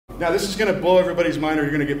Now this is going to blow everybody's mind, or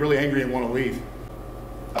you're going to get really angry and want to leave.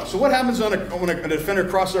 So what happens when a defender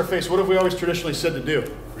crosses our face? What have we always traditionally said to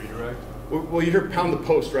do? Redirect. Well, you hear pound the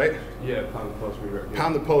post, right? Yeah, pound the post, redirect. Yeah.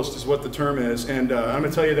 Pound the post is what the term is, and I'm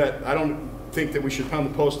going to tell you that I don't think that we should pound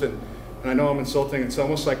the post, and I know I'm insulting. It's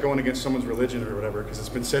almost like going against someone's religion or whatever, because it's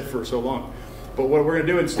been said for so long. But what we're going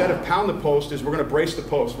to do instead of pound the post is we're going to brace the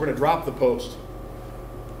post. We're going to drop the post.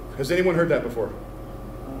 Has anyone heard that before?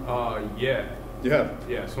 Yeah. You have?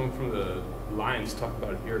 Yeah, someone from the Lions talked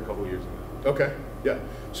about it here a couple years ago. Okay, yeah.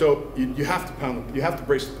 So you have to pound, you have to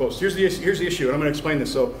brace the post. Here's the issue, and I'm going to explain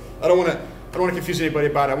this. So I don't want to confuse anybody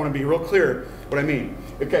about it. I want to be real clear what I mean.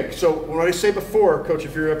 Okay, so what I say before, Coach,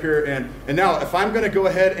 if you're up here, and now if I'm going to go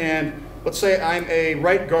ahead and let's say I'm a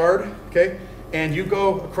right guard, okay, and you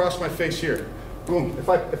go across my face here, boom. If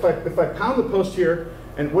I pound the post here,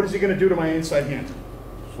 and what is he going to do to my inside hand?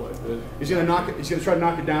 He's going to knock it. He's going to try to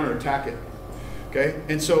knock it down or attack it. Okay,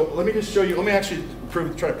 and so let me just show you. Let me actually try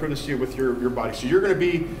to prove this to you with your body. So you're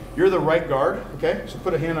the right guard. Okay, so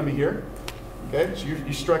put a hand on me here. Okay, so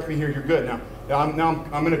you strike me here. You're good. Now I'm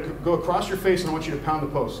going to go across your face, and I want you to pound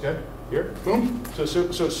the post. Okay, here, boom. So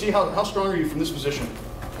see how strong are you from this position?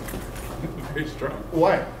 Very strong.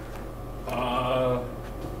 Why?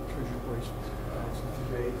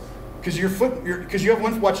 Because because you have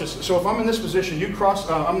one. Watch this. So if I'm in this position, you cross.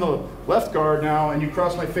 I'm the left guard now, and you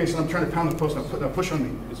cross my face, and I'm trying to pound the post. Now push on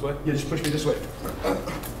me. This way? Yeah, just push me this way.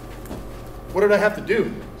 What did I have to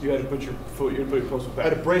do? You had to put your foot. You had to put your post back. I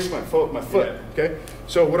had to brace my foot. Yeah. Okay.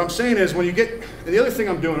 So what I'm saying is, when you get, and the other thing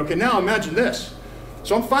I'm doing. Okay, now imagine this.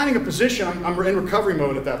 So I'm finding a position. I'm in recovery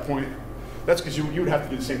mode at that point. That's because you would have to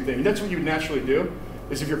do the same thing. And that's what you would naturally do.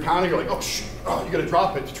 Is if you're pounding, you're like, oh, you got to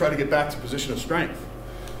drop it to try to get back to position of strength.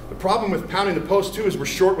 The problem with pounding the post too is we're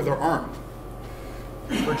short with our arm.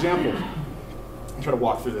 For example, I'm trying to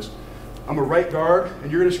walk through this. I'm a right guard,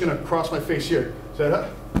 and you're just going to cross my face here.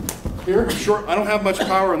 So here, I'm short. I don't have much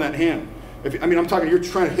power on that hand. I'm talking. You're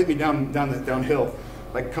trying to hit me downhill.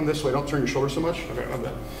 Like come this way. Don't turn your shoulder so much. Okay, love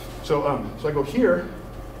that. So I go here,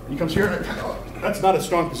 and he comes here. And that's not a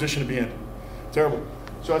strong position to be in. Terrible.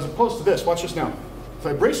 So as opposed to this, watch this now. If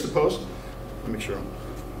I brace the post, let me make sure.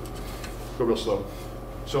 Go real slow.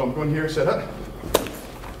 So I'm going here, set up.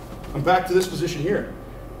 I'm back to this position here.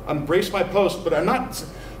 I'm braced my post, but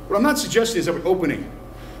what I'm not suggesting is that we're opening.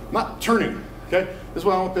 I'm not turning, okay? This is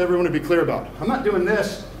what I want everyone to be clear about. I'm not doing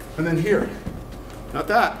this and then here. Not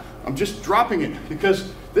that. I'm just dropping it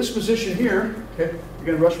because this position here, okay, you're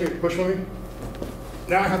gonna rush me, push on me.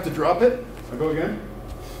 Now I have to drop it. I go again.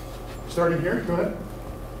 Starting here, go ahead.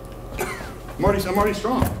 I'm already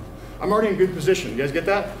strong. I'm already in good position. You guys get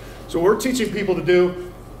that? So what we're teaching people to do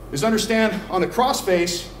is understand on the cross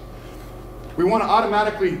face, we want to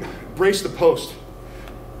automatically brace the post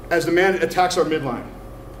as the man attacks our midline.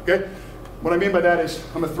 Okay? What I mean by that is,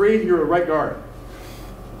 I'm a 3, you're a right guard.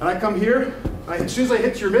 And I come here, as soon as I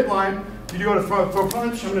hit your midline, you go to throw a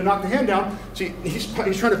punch, I'm going to knock the hand down. See, he's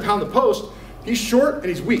trying to pound the post. He's short and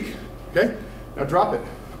he's weak. Okay? Now drop it.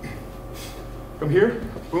 Come here,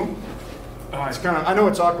 boom. It's kind of, I know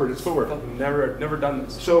it's awkward, it's footwork. Never done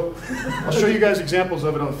this. So I'll show you guys examples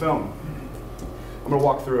of it on film. I'm gonna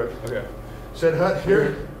walk through it. Okay. Set hut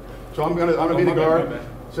here. So I'm gonna be the guard.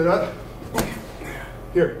 Set hut.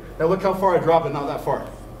 Here. Now look how far I drop it, not that far.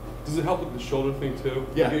 Does it help with the shoulder thing too?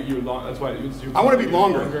 Yeah. You're long, that's why I want to be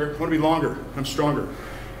longer. I want to be longer. I'm stronger.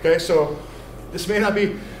 Okay, so this may not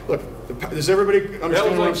be, look, does everybody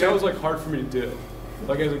understand what I'm saying? That was like hard for me to do.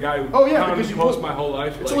 Like as a guy who because you post my whole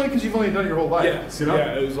life. It's only because you've only done it your whole life. Yes, you know?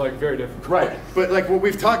 Yeah, it was like very difficult. Right, but like what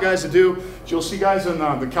we've taught guys to do, is you'll see guys in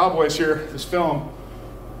the Cowboys here, this film,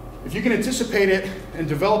 if you can anticipate it and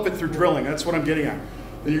develop it through drilling, that's what I'm getting at,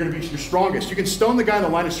 then you're going to be your strongest. You can stone the guy in the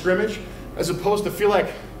line of scrimmage as opposed to feel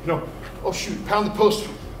like, oh shoot, pound the post,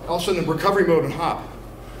 all of a sudden in recovery mode and hop.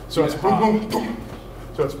 So it's boom, boom, boom.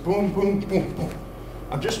 So it's boom, boom, boom, boom.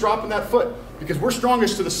 I'm just dropping that foot because we're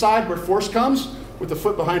strongest to the side where force comes with the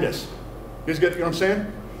foot behind us. You guys get what I'm saying?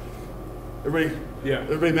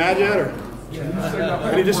 Everybody mad yet? Or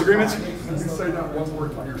any disagreements? Can you say that one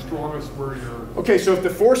word, you're strongest where you're... Okay, so if the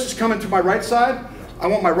force is coming to my right side, I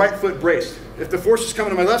want my right foot braced. If the force is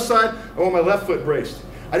coming to my left side, I want my left foot braced.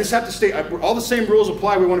 I just have to stay, all the same rules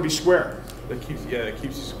apply, we want to be square. That keeps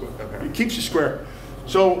you square. Okay. It keeps you square.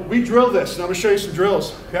 So we drill this, and I'm going to show you some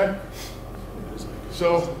drills, okay?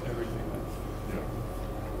 So,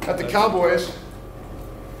 at the Cowboys,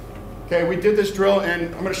 okay, we did this drill,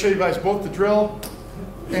 and I'm going to show you guys both the drill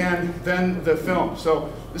and then the film.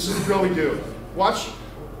 So this is the drill we do. Watch,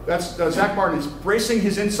 that's Zach Martin. He's bracing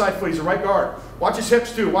his inside foot. He's a right guard. Watch his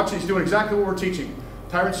hips too. Watch, he's doing exactly what we're teaching.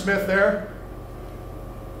 Tyron Smith there.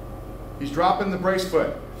 He's dropping the brace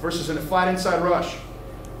foot versus in a flat inside rush.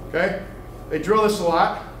 Okay? They drill this a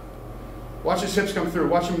lot. Watch his hips come through.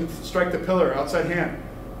 Watch him strike the pillar, outside hand.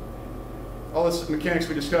 All this mechanics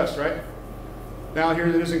we discussed, right? Now here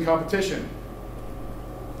it is in competition.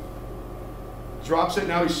 Drops it,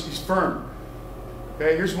 now he's firm.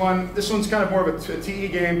 Okay, here's one. This one's kind of more of a TE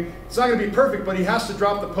game. It's not going to be perfect, but he has to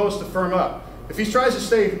drop the post to firm up. If he tries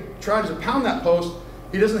to pound that post,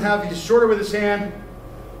 he's shorter with his hand.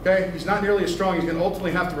 Okay, he's not nearly as strong. He's going to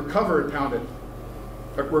ultimately have to recover and pound it,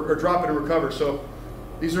 or drop it and recover. So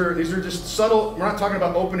these are just subtle. We're not talking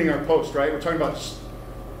about opening our post, right? We're talking about just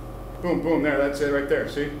boom, boom, there. That's it right there.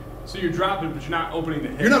 See? So you're dropping, but you're not opening the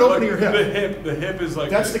hip. You're not opening your hip. The hip is like.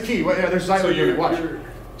 That's the key. Well, yeah, there's Zeitler doing it. Watch.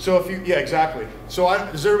 So if you, yeah, exactly. So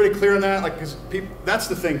is everybody clear on that? Like, because that's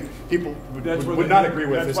the thing people would not agree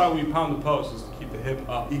with. That's why we pound the post, is to keep the hip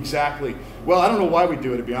up. Exactly. Well, I don't know why we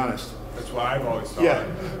do it, to be honest. That's why I've always thought. Yeah.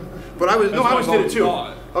 But I always did it too.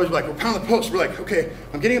 Thought. I was like, we're pounding the post. We're like, okay,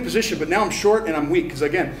 I'm getting a position, but now I'm short and I'm weak. Because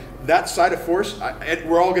again, that side of force,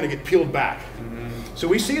 we're all going to get peeled back. Mm-hmm. So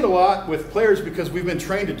we see it a lot with players because we've been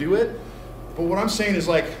trained to do it. But what I'm saying is,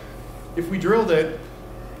 like, if we drilled it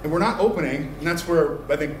and we're not opening, and that's where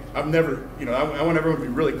I think I've never, I want everyone to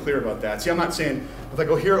be really clear about that. See, I'm not saying, if I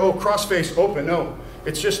go here, oh, cross face, open. No,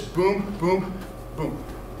 it's just boom, boom, boom,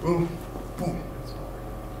 boom, boom.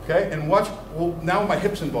 Okay, and watch, well, now my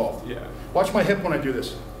hip's involved. Yeah. Watch my hip when I do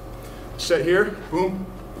this. Set here, boom,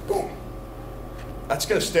 boom. That's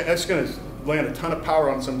gonna land a ton of power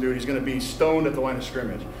on some dude. He's gonna be stoned at the line of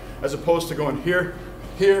scrimmage. As opposed to going here,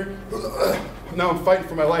 here, now I'm fighting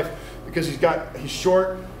for my life because he's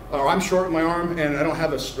short, or I'm short with my arm, and I don't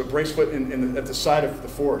have a brace foot at the side of the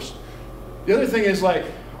force. The other thing is, like,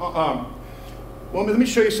 well, let me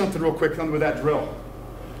show you something real quick with that drill.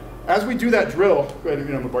 As we do that drill, go ahead, I'm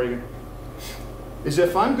gonna bar you again. Is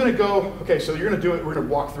if I'm gonna go, okay, so you're gonna do it, we're gonna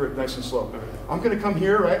walk through it nice and slow. Okay. I'm gonna come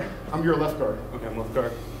here, right? I'm your left guard. Okay, I'm left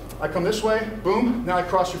guard. I come this way, boom, now I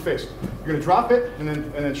cross your face. You're gonna drop it and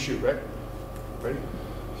then shoot, right? Ready?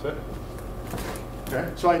 Set.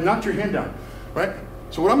 Okay, so I knocked your hand down, right?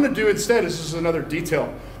 So what I'm gonna do instead, this is another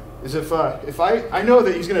detail, is if I know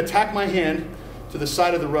that he's gonna attack my hand to the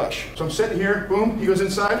side of the rush. So I'm sitting here, boom, he goes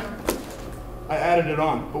inside, I added it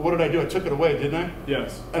on. But what did I do? I took it away, didn't I?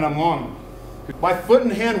 Yes. And I'm long. My foot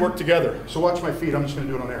and hand work together. So watch my feet, I'm just gonna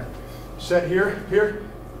do it on air. Set here, here,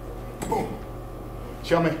 boom.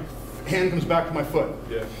 See how my hand comes back to my foot?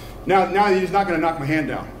 Yeah. Now he's not gonna knock my hand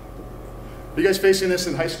down. Are you guys facing this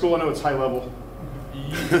in high school? I know it's high level.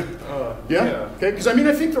 Yeah? Okay, because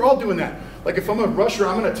I think they're all doing that. Like if I'm a rusher,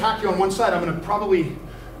 I'm gonna attack you on one side, I'm gonna probably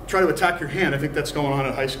try to attack your hand. I think that's going on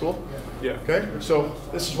at high school. Yeah. Okay, so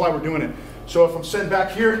this is why we're doing it. So if I'm sitting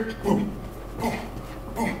back here, boom, boom,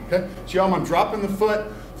 boom, okay? See how I'm dropping the foot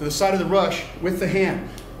to the side of the rush with the hand.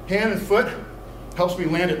 Hand and foot helps me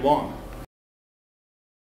land it long.